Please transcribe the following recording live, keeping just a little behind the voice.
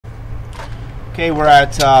Okay, we're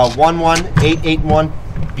at 11881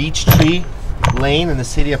 Beech Tree Lane in the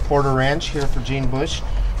city of Porter Ranch here for Gene Bush.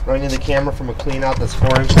 Running the camera from a clean out that's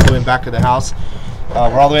 4 inches going back of the house.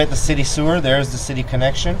 We're all the way at the city sewer. There's the city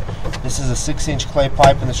connection. This is a 6-inch clay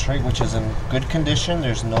pipe in the street, which is in good condition.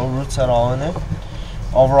 There's no roots at all in it.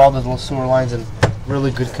 Overall, the little sewer line's in really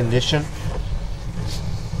good condition.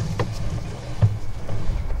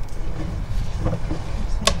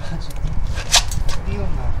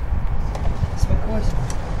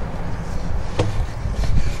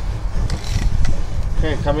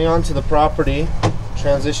 Okay, coming onto the property,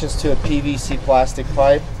 transitions to a PVC plastic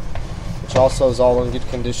pipe, which also is all in good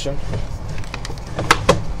condition.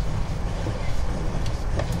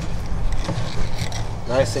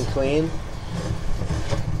 Nice and clean.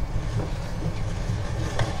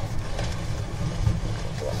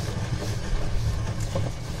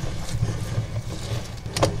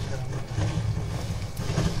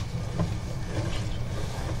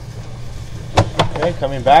 Okay,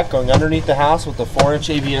 coming back, going underneath the house with the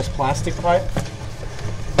 4-inch ABS plastic pipe.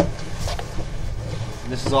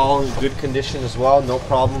 This is all in good condition as well, no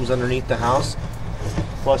problems underneath the house.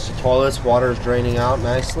 Flush the toilets, water is draining out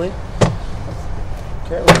nicely.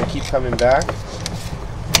 Okay, we're going to keep coming back.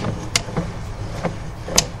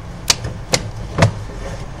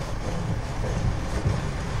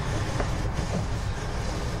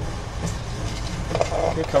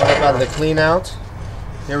 Okay, coming up out of the clean out.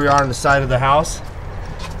 Here we are on the side of the house.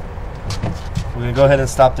 We're going to go ahead and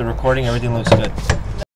stop the recording. Everything looks good.